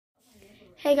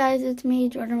Hey guys, it's me,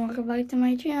 Jordan. Welcome back to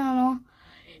my channel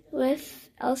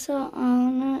with Elsa,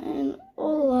 Anna, and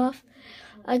Olaf.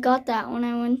 I got that when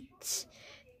I went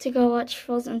to go watch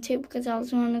Frozen 2 because I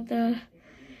was one of the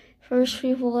first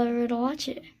people ever to watch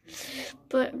it.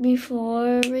 But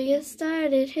before we get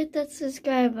started, hit that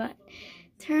subscribe button.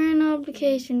 Turn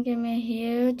notification, give me a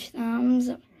huge thumbs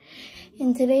up.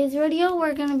 In today's video,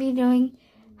 we're going to be doing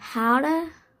how to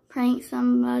prank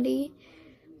somebody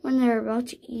when they're about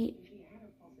to eat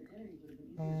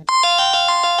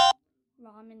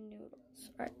ramen noodles.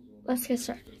 Alright, let's get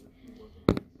started.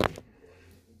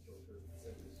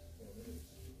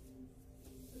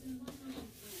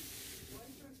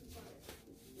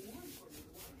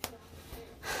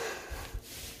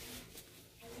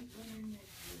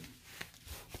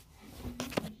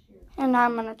 And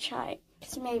I'm gonna try it,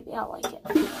 because maybe I'll like it.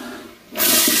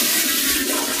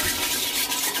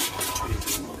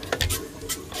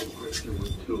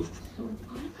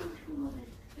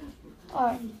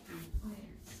 Alright,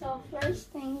 so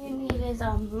first thing you need is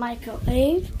a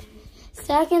microwave.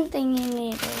 Second thing you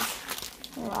need is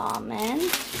ramen.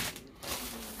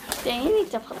 Then you need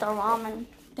to put the ramen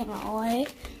thing away.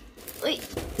 Wait.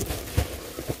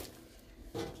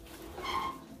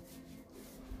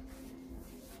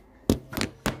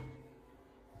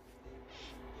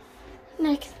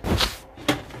 Next,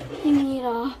 you need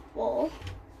a bowl.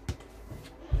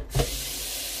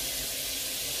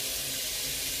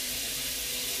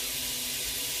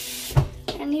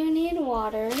 And you need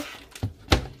water. And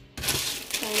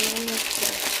you need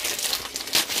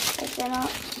to open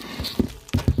up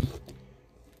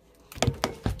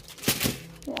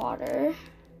water.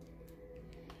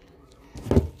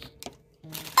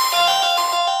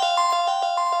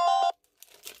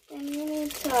 And you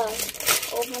need to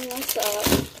open this up.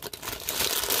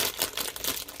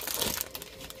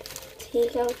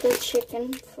 Take out the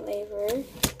chicken flavor.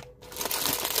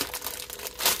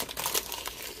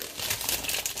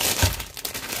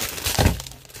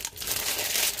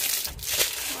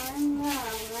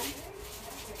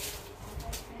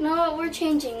 You know what, we're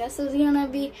changing. This is gonna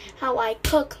be how I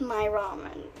cook my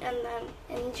ramen and then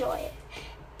enjoy it.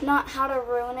 Not how to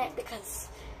ruin it because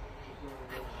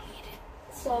I won't eat it.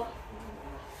 So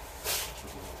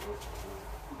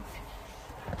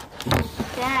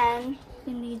then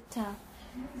you need to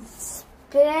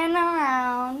spin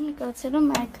around, go to the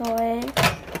microwave,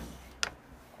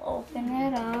 open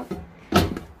it up,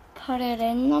 put it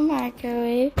in the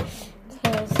microwave,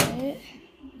 close it.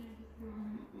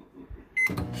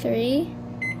 30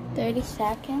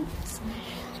 seconds,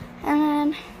 and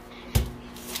then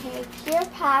take your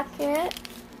packet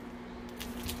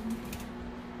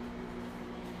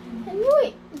and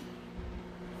wait.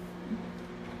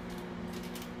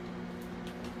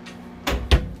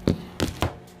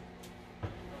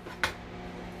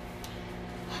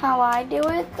 How I do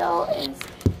it though is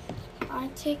I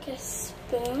take a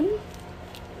spoon.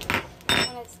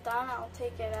 When it's done, I'll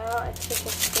take it out. I take a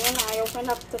spoon, I open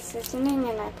up the seasoning,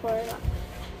 and I pour it on.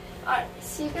 Alright,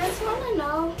 so you guys want to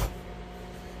know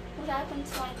what happened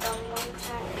to my thumb one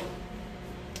time?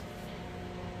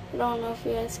 I don't know if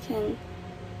you guys can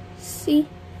see,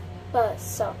 but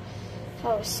so I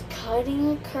was cutting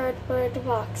a cardboard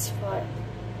box for it,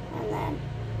 and then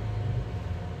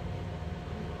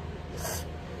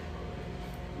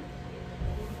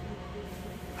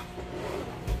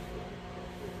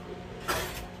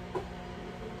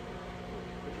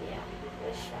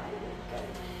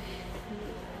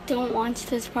don't watch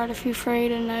this part if you're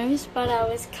afraid of knives, but I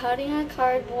was cutting a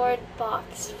cardboard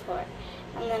box for it,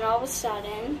 and then all of a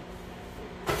sudden,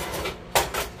 use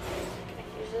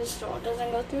this so it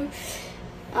doesn't go through,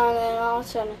 and then all of a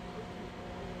sudden,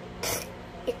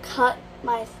 it cut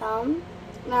my thumb,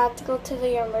 and I had to go to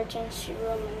the emergency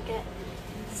room and get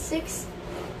 6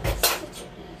 stitches.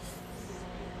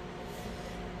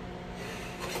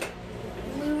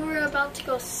 We were about to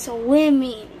go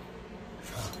swimming.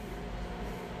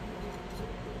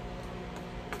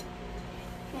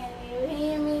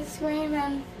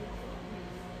 Screaming,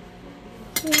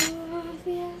 love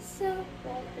yourself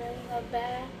back in the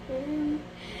bathroom.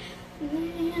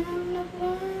 Then on the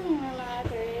phone when I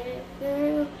break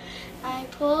through, I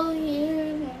pull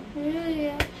you through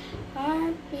your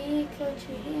heartbeat. Could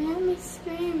you hear me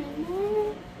screaming?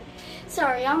 Oh.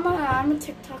 Sorry, I'm a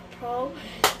TikTok pro,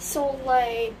 so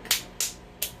like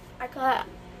I got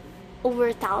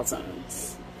over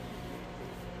thousands.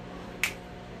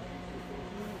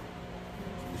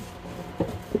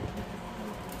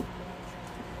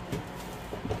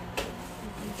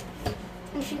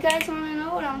 If you guys want to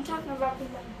know what I'm talking about,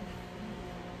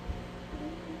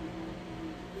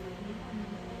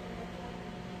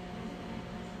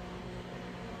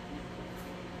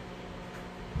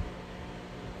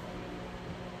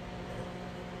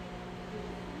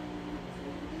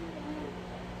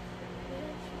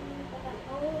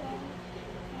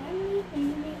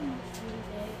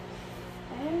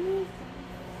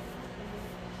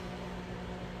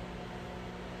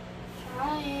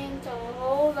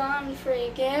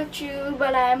 really get you,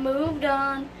 but I moved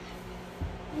on.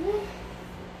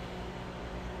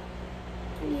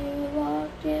 You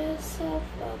locked yourself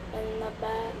up in the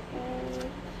back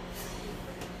room.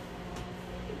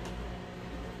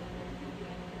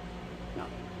 No.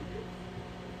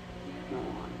 No,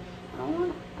 I don't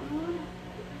want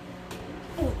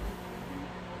to.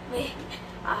 Wait.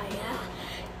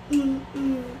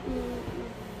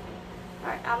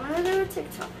 Alright, I'm gonna do a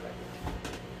TikTok video.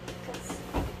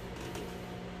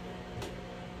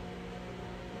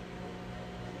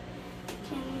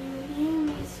 Can you hear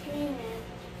me screaming?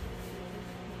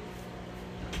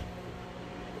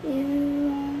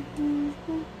 You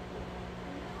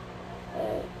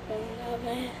open the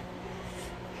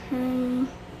bedroom.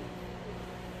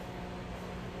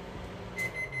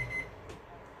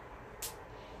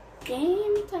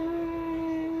 Game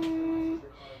time.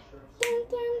 Dun,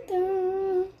 dun,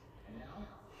 dun.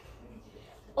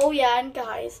 Oh yeah, and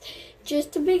guys,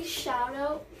 just a big shout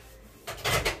out.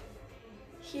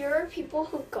 Here are people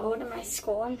who go to my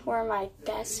school and who are my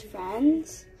best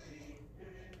friends.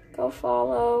 Go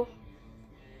follow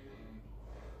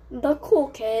the cool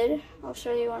kid. I'll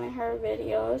show you one of her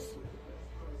videos.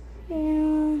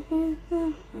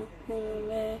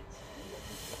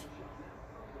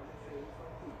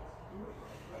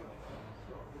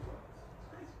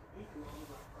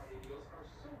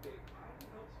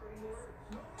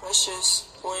 Precious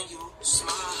when you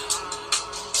smile.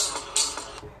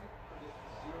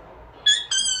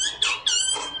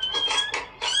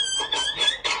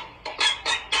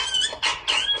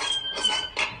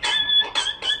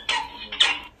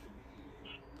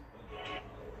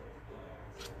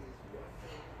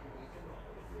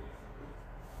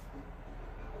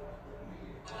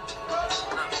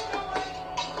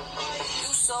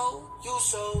 You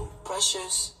so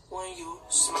precious when you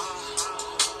smile.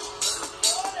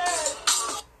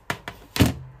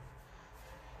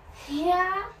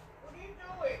 Yeah. What are you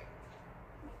doing?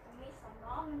 Making me some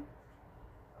ramen.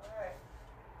 Alright.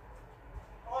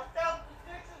 Watch out, the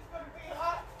dish is gonna be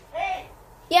hot. Hey!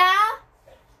 Yeah?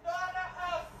 It's not a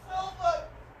silver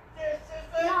dish, is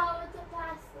it? No, it's a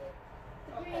plastic.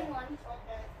 The green one.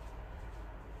 Okay.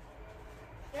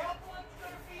 Careful, it's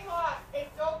gonna be hot. And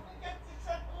don't forget to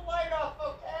shut the light off,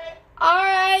 okay?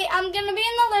 Alright, I'm gonna be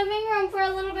in the living room for a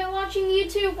little bit watching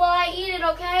YouTube while I eat it,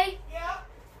 okay? Yeah.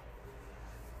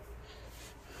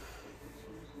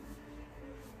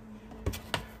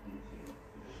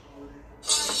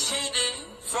 Hit it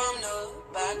from the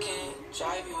back and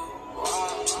drive you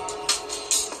wild.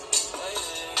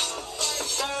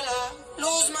 Girl, I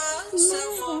lose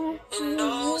myself up in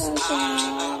those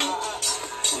eyes.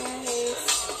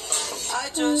 I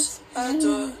just had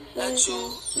to let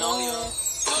you know you're.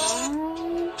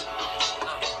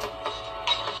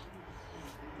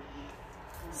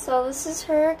 So this is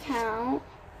her account.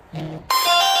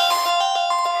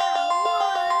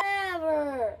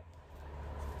 Whatever.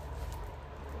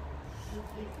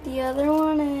 The other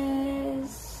one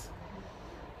is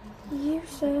you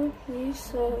so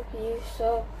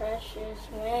precious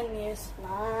when you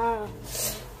smile.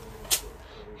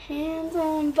 Hands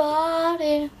on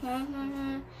body.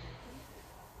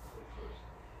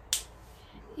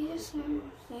 You so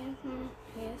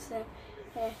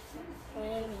precious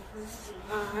when you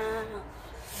smile.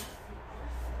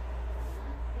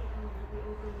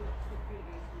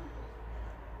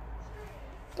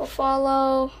 Go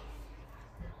follow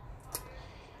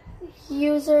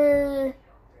user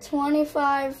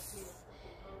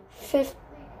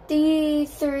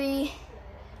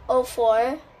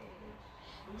 255304.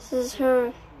 This is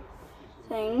her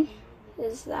thing.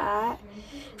 Is that?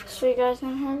 Show you guys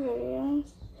in her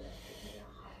videos.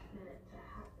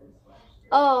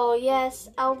 Oh yes,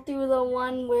 I'll do the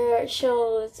one where it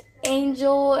shows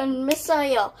Angel and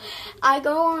Messiah. I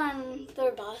go on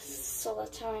their bus, so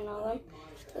that's how I know them.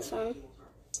 This one.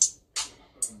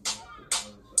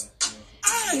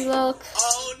 You look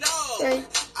very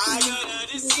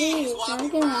disease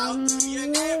walking around the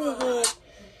neighborhood.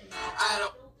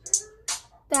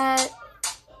 That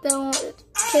the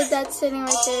kid that's sitting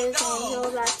right there is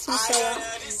Angel. That's Messiah.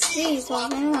 He's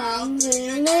walking around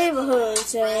the neighborhood,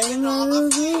 saying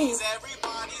disease.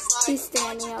 He's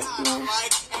standing up there.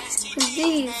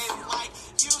 Disease.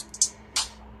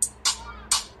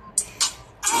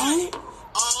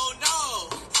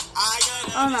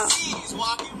 Oh no.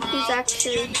 He's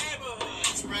actually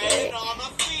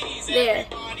there.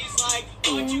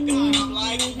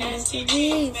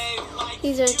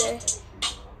 He's right there.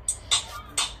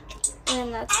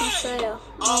 And that's Messiah.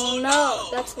 Oh no,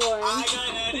 that's Lauren.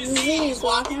 Disease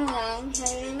walking around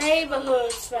her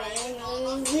neighborhood, spreading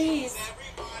disease.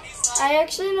 I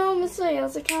actually know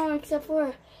Misael's account except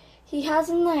for he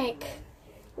hasn't like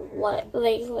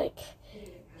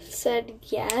said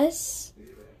yes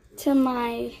to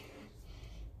my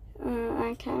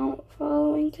account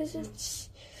following because it's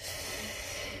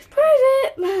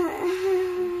private.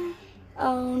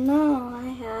 Oh no, I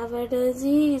have a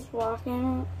disease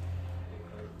walking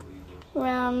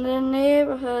around the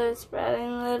neighborhood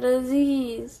spreading the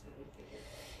disease.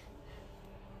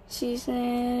 She said,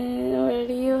 what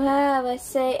do you have? I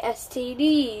say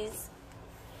STDs.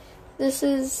 This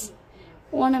is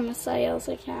one of Misael's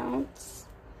accounts.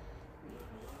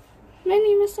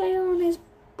 Mini Misael and his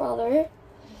brother.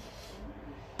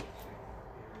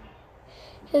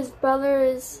 His brother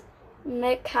is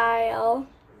Mikhail.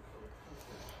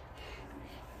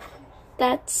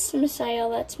 That's Misael,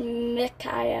 that's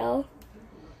Mikhail.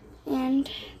 And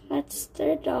that's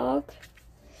their dog.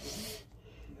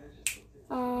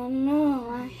 Oh no,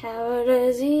 I have a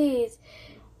disease.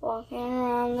 Walking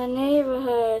around the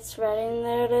neighborhood, spreading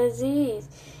the disease.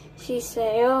 She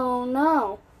say, oh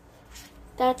no.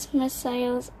 That's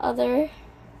Misael's other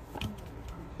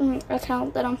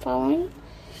account that I'm following.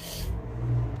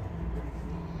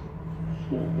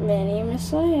 Mini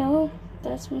Misael.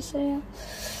 That's Misael.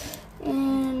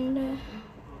 And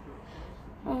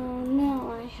oh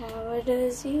no, I have a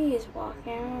disease.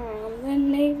 Walking around the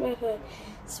neighborhood,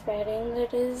 spreading the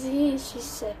disease. She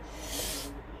said,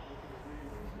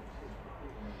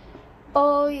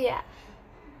 oh yeah.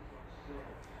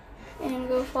 And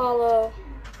go follow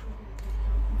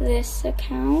this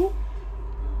account.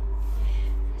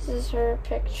 This is her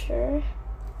picture.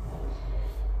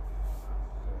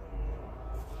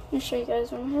 I'll show you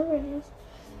guys one of her videos.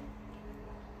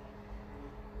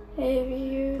 If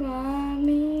you got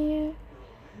me,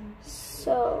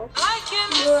 so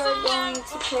you are going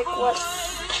to pick what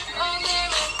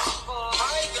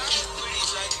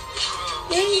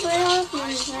gameplay off my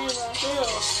neighborhood.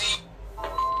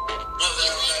 This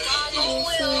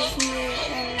is me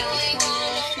and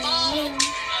my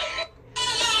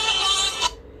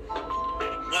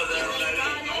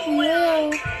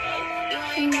no,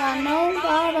 you got no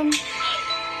bottom. To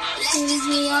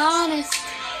be honest.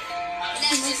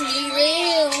 This is be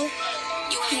real.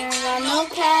 You ain't got no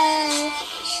cash.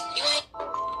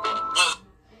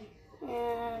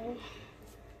 And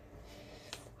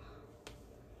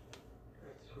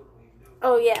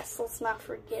oh yes, let's not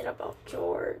forget about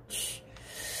George.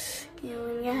 You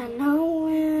ain't got no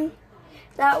one.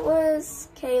 That was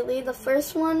Kaylee. The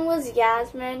first one was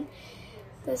Yasmin.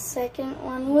 The second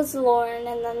one was Lauren,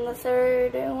 and then the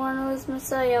third one was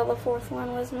Misael. The fourth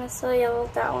one was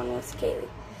Misael. That one was Kaylee.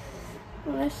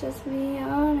 Let's just be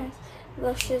honest.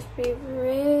 Let's just be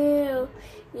real.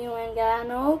 You ain't got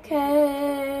no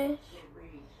cash.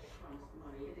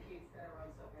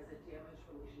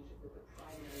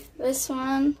 This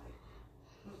one,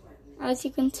 as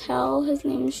you can tell, his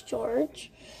name is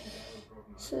George.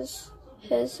 This is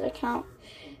his account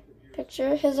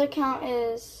picture. His account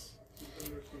is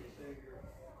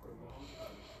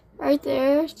right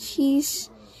there. Cheesecake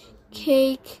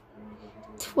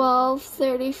 12,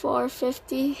 34,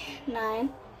 59.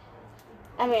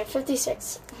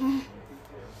 56.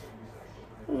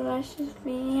 Let's just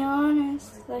be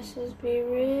honest. Let's just be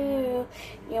real.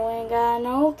 You ain't got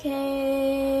no cash.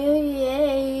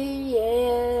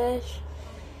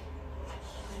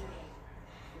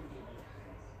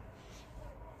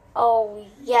 Oh,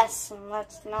 yes, and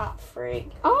let's not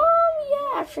freak.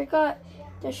 Oh, yeah, I forgot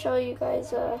to show you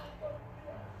guys a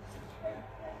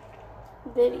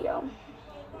video.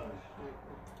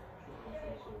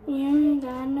 You ain't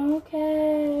got no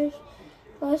cash.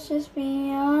 Let's just be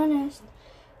honest.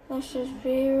 Let's just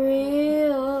be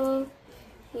real.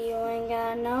 You ain't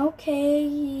got no cash.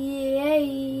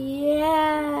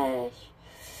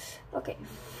 Okay,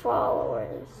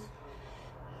 followers.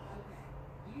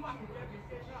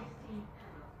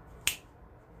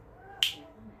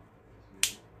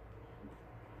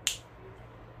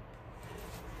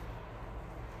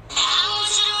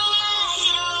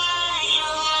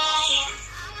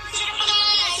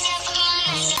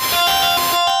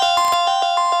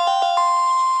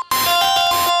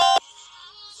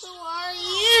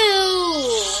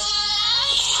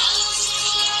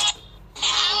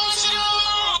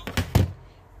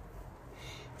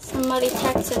 Somebody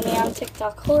texted me on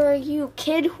TikTok. Who are you,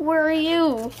 kid? Who are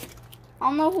you? I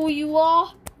don't know who you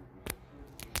are.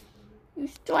 You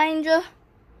stranger.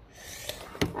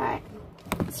 Alright.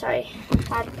 Sorry.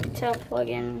 I had to plug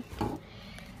in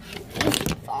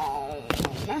this phone.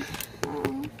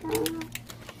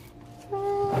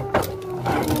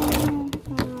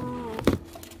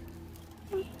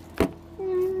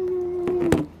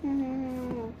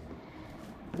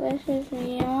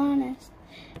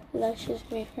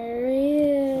 Wait for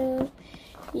real.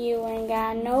 You ain't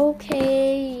got no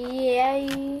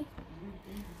K.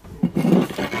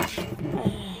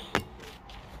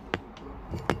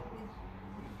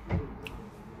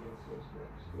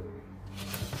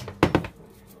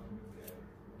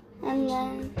 And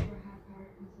then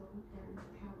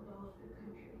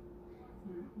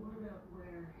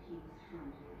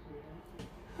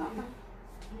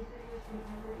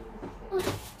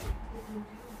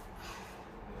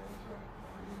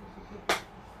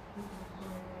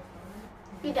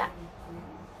you got.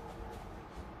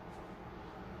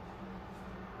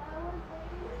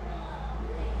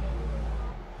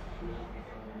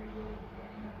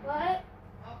 What?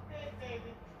 Okay,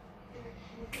 baby.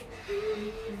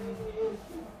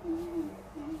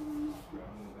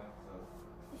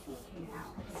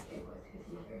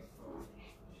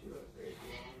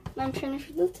 I'm trying to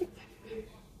forget the.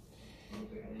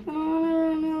 I don't want to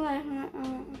ruin my life.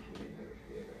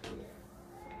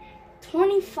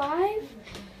 25?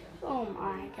 Oh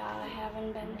my god, I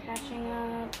haven't been catching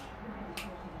up.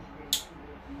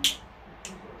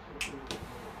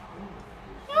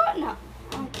 You know what? No,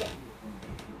 I don't care.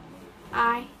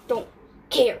 I don't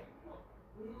care.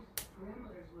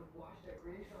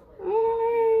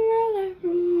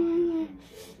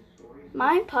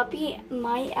 My puppy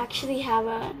might actually have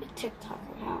a TikTok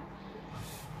account.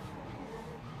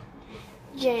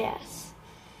 JS.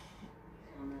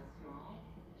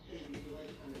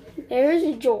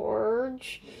 There's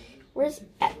George. Where's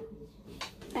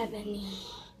Ebony?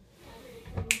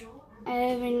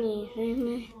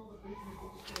 Ebony.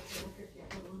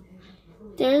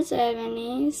 There's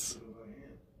Ebony's.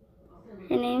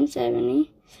 Her name's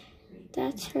Ebony.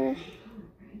 That's her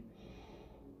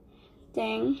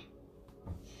thing.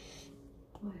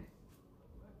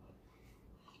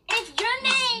 If your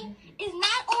name is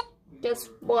not on... Guess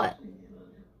what?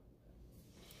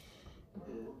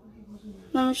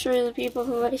 Let me show you the people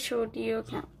who I showed you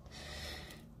account.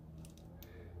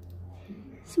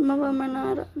 Some of them are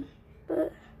not on,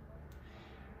 but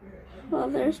well,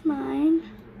 there's mine.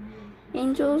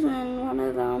 Angel's in one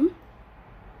of them.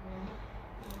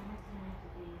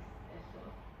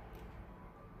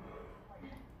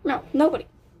 No, nobody.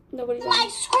 Nobody's my on.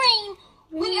 screen.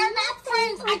 We are not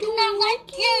friends. I do not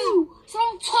like you. So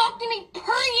don't talk to me,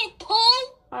 period,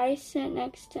 Paul. I sit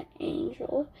next to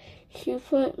Angel. She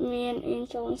put me and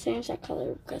Angel in the same exact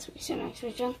color because we sit next to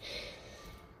each other.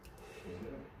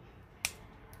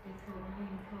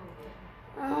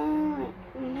 Alright,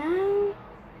 now.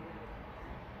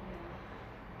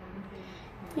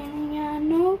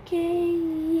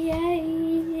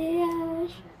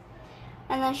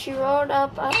 And then she wrote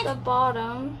up at the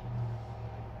bottom.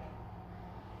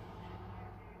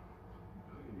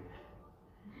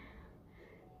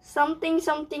 Something,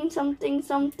 so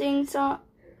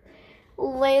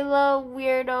Layla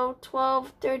Weirdo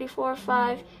 12 34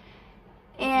 5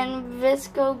 and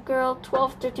Visco Girl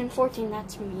 12 13 14,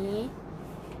 that's me,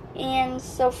 and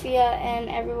Sophia and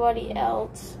everybody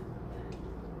else.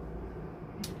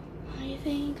 I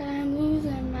think I'm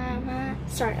losing my mind.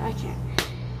 Sorry, I can't.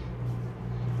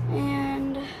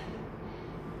 And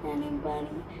anybody?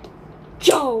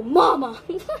 Joe Mama.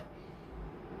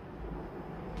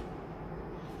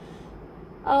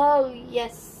 Oh,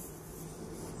 yes.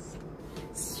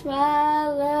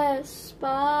 Swallow,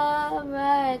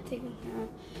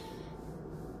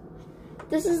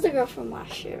 This is the girl from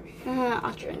last year.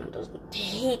 Adriana doesn't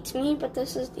hate me, but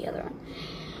this is the other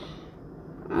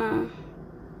one.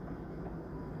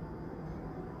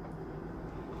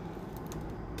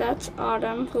 That's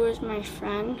Autumn, who is my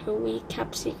friend, who we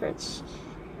kept secrets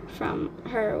from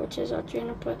her, which is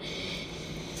Adriana, but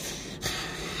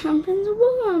I'm friends with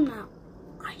both of them now.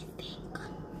 I think.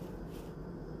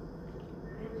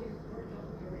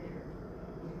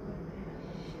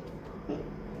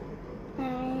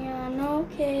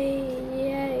 Okay,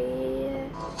 yeah.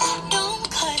 Don't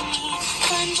cut me,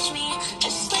 punch me,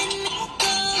 just let me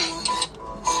go.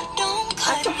 Don't I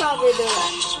cut could me, probably do it.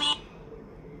 punch me.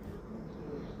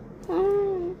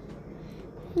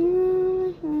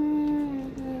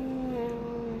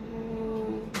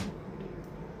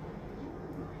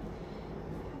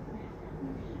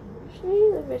 Show you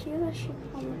the video that she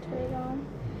commented on.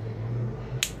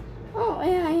 Oh,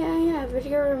 yeah.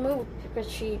 Video removed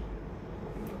because she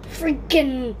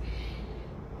freaking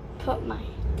put my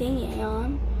thingy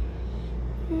on.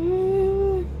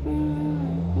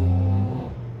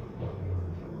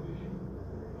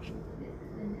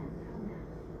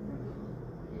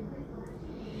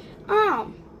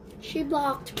 She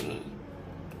blocked me.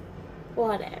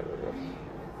 Whatever.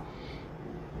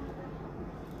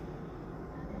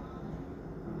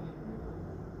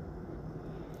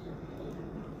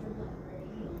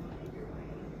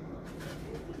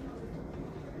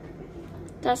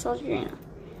 That's Audrina.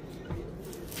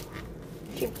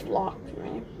 She blocked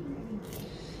me.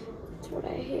 That's what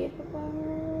I hate about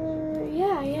her.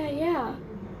 Yeah.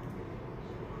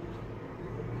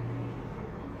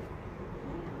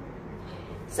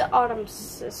 It's the Autumn's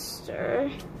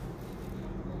sister.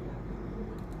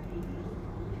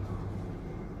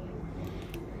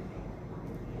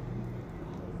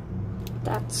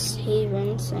 That's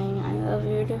Haven saying I love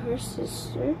you to her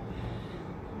sister.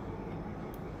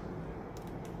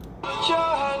 Put your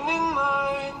hand in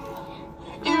mine.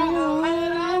 You know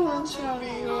that I want to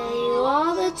be with you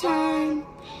all the time.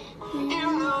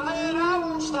 You know that I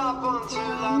won't stop until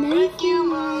I make you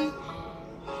mine.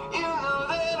 You know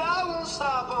that I won't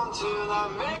stop until I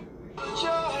make. Put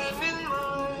your hand in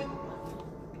mine.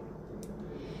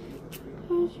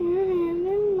 Put your hand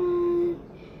in mine.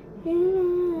 You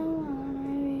know I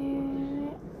wanna be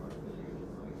it.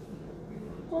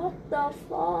 What the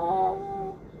fuck?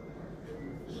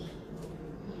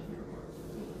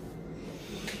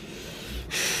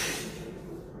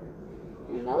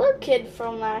 Another kid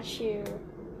from last year.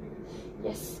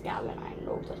 Yes, Gavin, I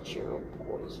know that you're a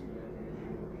boy.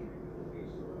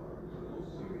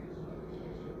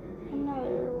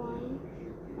 Another one.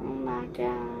 Oh my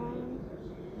god.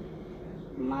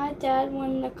 My dad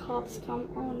when the cops come.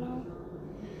 Oh no.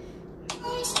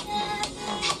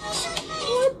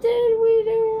 What did we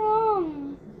do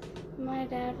wrong? My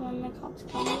dad when the cops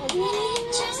come.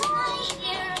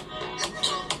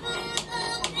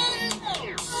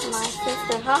 My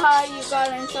sister. Haha, you got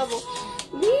in trouble.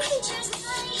 Me?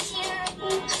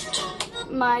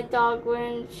 My dog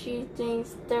when she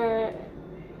thinks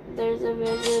there's a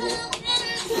visitor.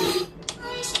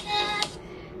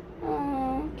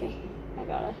 Okay, I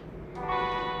got it.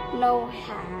 No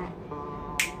hat.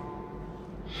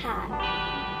 Hat.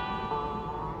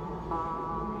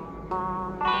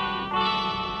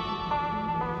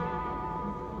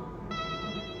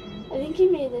 I think he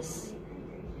made this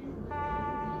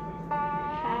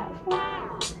hat for me.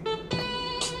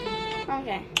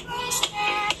 Okay.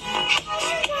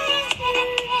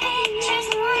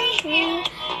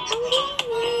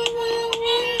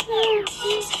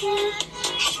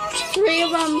 Three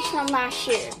of them from last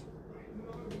year.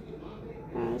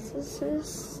 This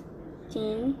is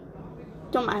 16.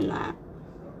 Don't mind that.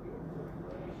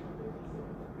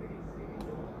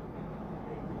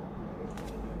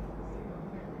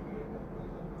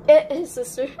 His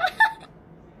sister.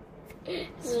 His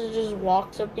sister just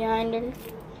walks up behind him.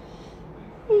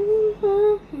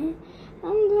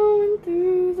 I'm going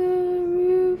through the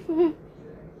roof.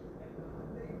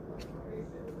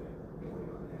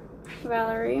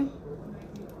 Valerie.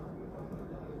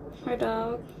 Her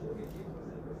dog.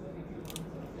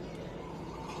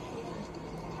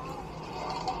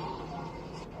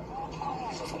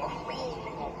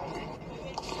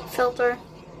 Filter.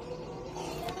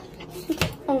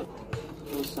 Oh,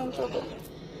 there's some filter.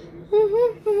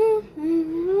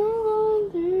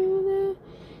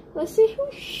 Let's see who.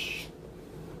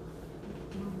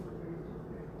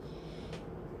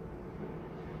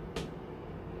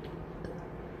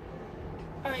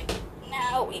 Alright,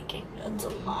 now we can get to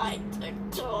my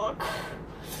TikTok.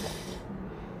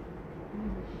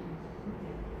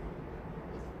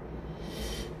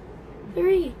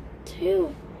 Three,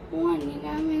 two, one. You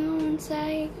got me on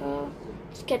psycho.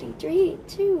 Just kidding. 3,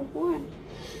 2, 1.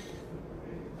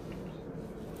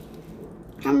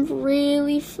 I'm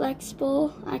really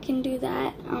flexible. I can do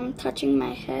that. I'm touching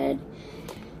my head.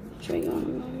 Should I go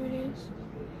on my videos?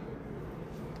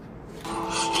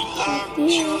 I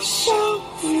feel so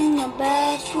in the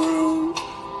bathroom.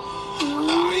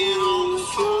 Lying on the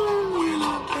floor in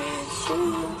a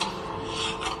bedroom.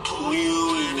 I pull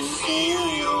you in and feel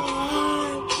your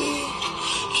heartbeat.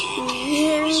 Can you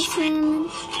hear it screaming?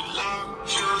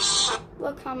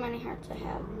 Look how many hearts I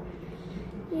have.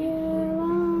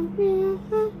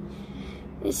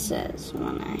 It says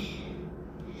when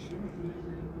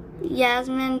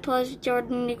Yasmin plus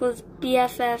Jordan equals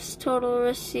BFFs. Total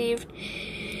received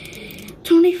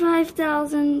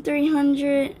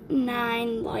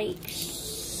 25,309 likes.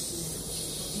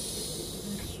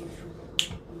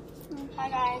 Hi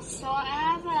guys, so I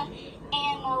have an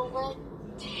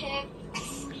analytics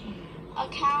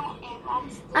account and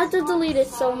that's I have to delete it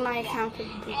so my account can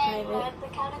be private. The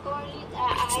category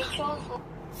that I chose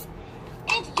was,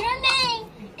 if your name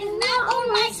is not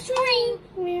on my screen,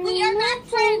 we are not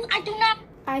friends. I do not.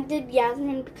 I did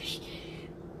Yasmin because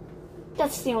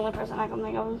that's the only person I can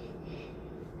think of.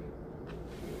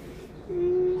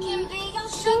 Can be your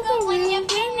sugar when you're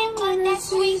feeling with that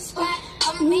sweet spot.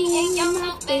 I'm making your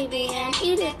mouth, baby, and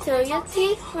eat it till your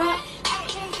teeth rot. I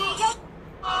can be your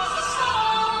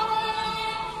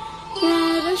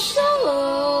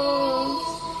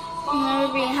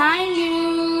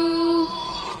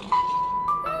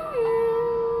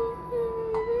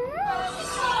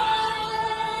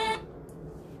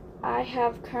I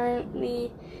have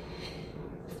currently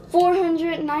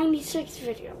 496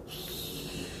 videos.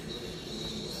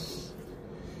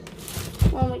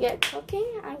 When we get cooking,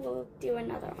 I will do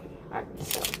another one. Alright,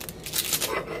 so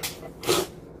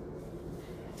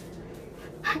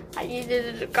I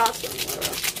needed it across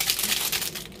somewhere.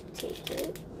 Take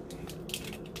it.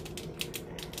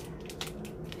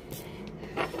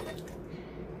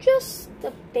 Just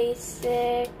the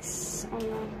basics on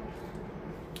the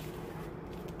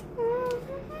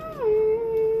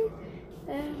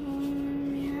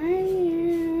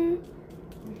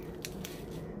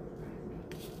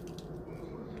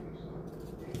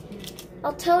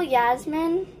I'll tell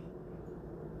Yasmin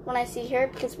when I see her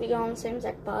because we go on the same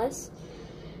exact bus.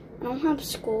 I don't have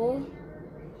school.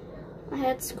 I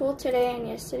had school today and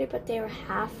yesterday, but they were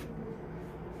half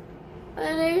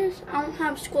days. I don't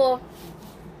have school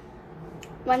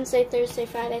Wednesday, Thursday,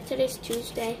 Friday. Today's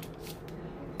Tuesday.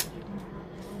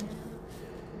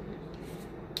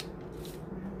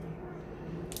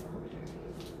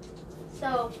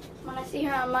 So when I see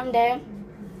her on Monday,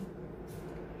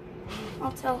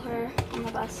 I'll tell her on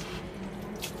the bus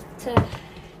to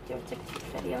do a TikTok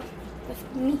video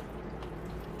with me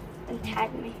and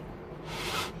tag me.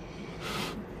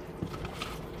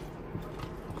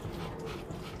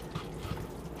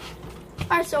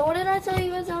 Alright, so what did I tell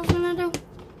you guys I was gonna do?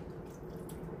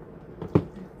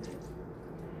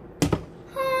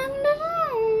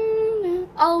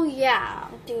 Oh yeah,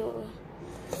 do.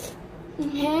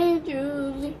 Hey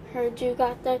Julie, heard you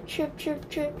got that trip.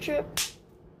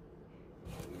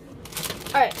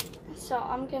 Alright, so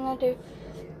I'm gonna do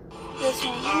this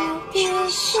one. I feel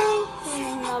so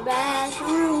in the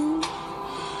bathroom.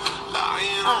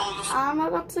 I'm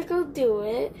about to go do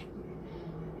it.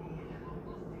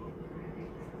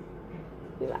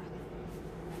 Be back.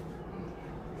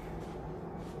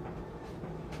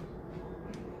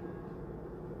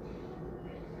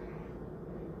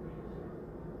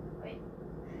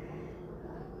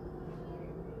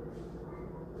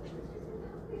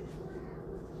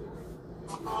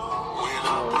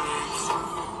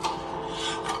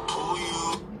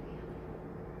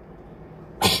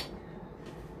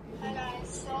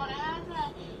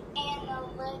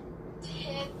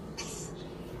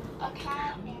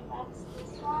 Account, and that's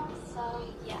this one, so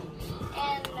yeah.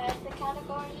 And the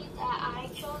category that I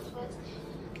chose was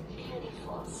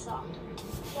beautiful, so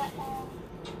yeah.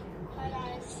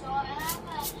 So I have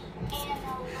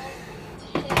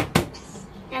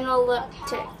Analytics.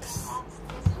 account, that's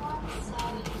this one, so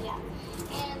yeah.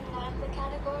 And the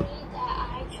category that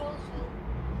I chose was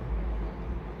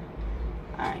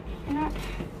Alright, you know what?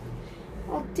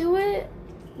 I'll do it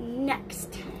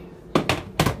next time.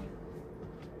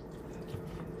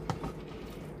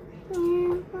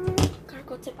 Gotta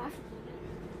go to the bathroom.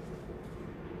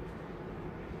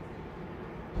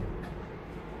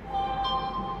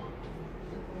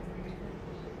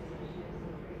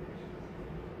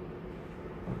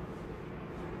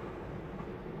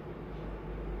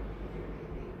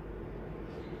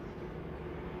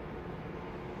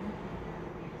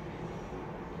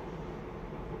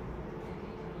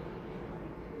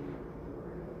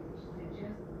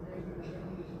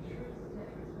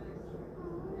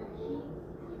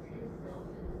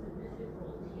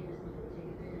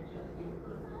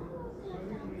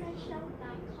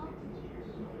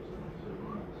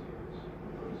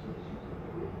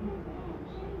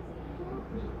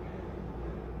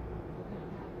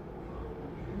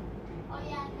 Oh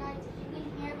yeah, guys, if you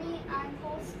can hear me, I'm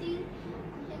posting on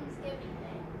Thanksgiving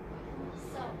Day.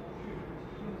 So.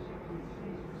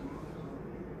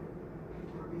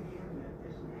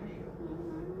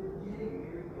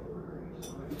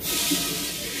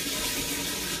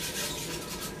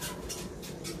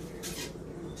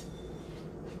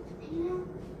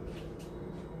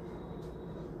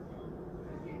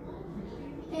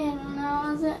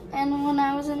 And when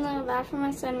I was in the bathroom,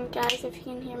 I said, guys, if you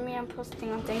can hear me, I'm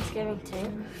posting on Thanksgiving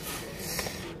too.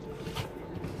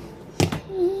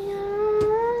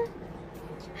 Yeah.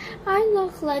 I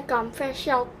look like I'm fresh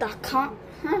out the con.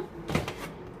 Huh?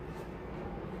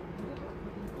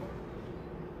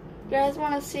 You guys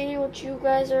want to see what you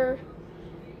guys are?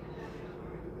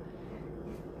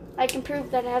 I can prove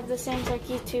that I have the same like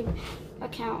YouTube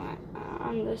account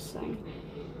on this thing.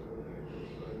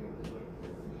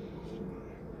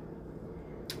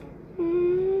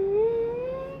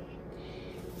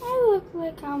 I look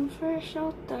like I'm fresh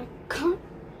out the con.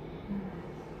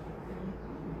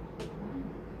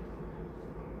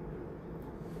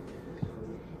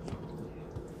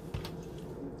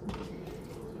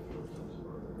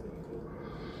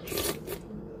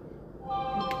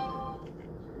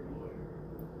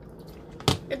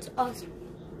 It's awesome.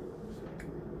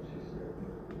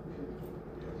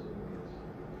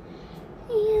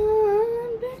 Yeah,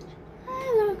 bitch,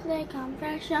 I look like I'm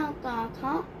fresh out the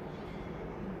car.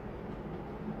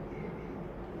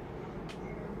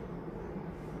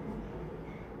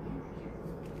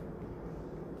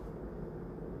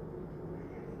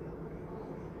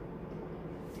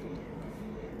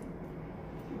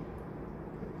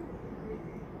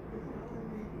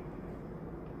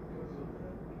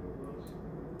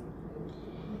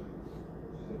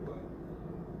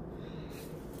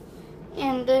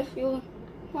 And if you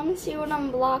want to see what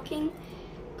I'm blocking,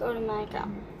 go to my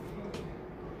account.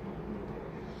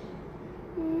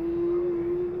 I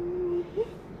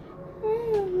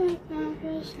look like that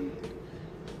person.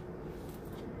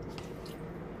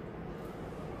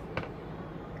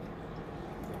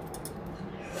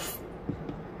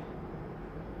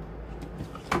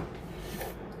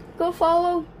 Go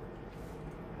follow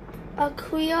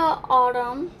Aquia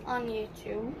Autumn on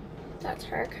YouTube. That's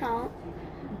her account.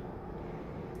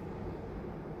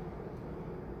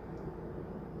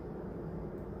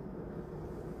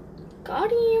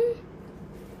 Got him.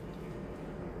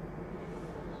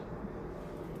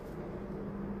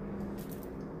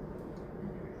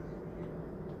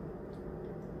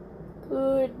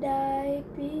 Could I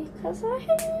because I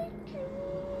hate you?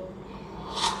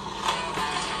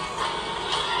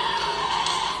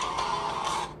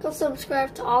 Go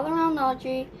subscribe to All Around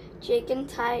Audrey, Jake and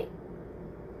Ty,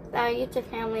 our YouTube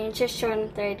family, and just Jordan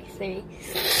 33.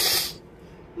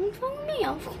 And follow me,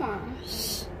 of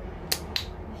course.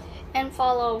 And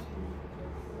follow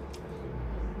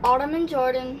Autumn and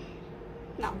Jordan.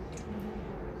 No.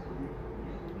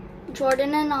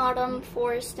 Jordan and Autumn,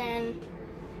 Forrest and...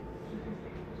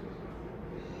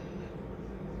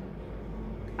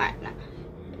 Alright, no.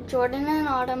 Jordan and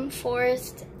Autumn,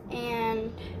 Forrest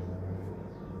and...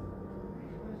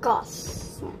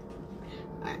 Goss.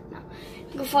 Alright, no.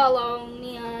 You can follow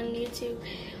me on YouTube.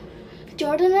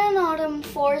 Jordan and Autumn,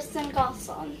 Forrest and Goss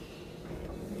on.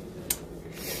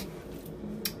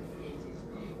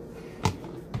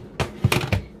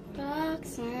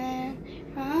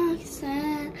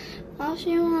 Roxanne, all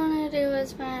she wanna do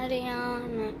is party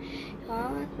on me.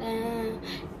 Roxanne.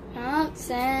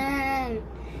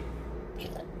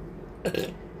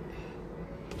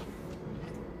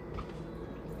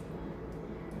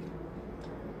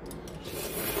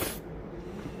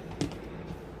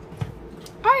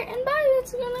 Alright, and bye.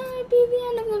 That's gonna be the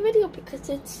end of the video because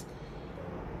it's...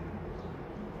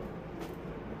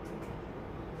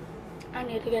 I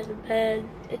need to get to bed.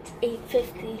 It's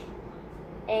 8:50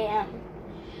 a.m.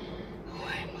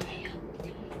 Why am I up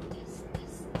doing this?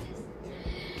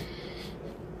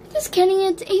 Just kidding,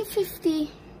 it's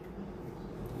 8:50.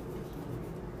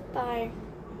 Bye.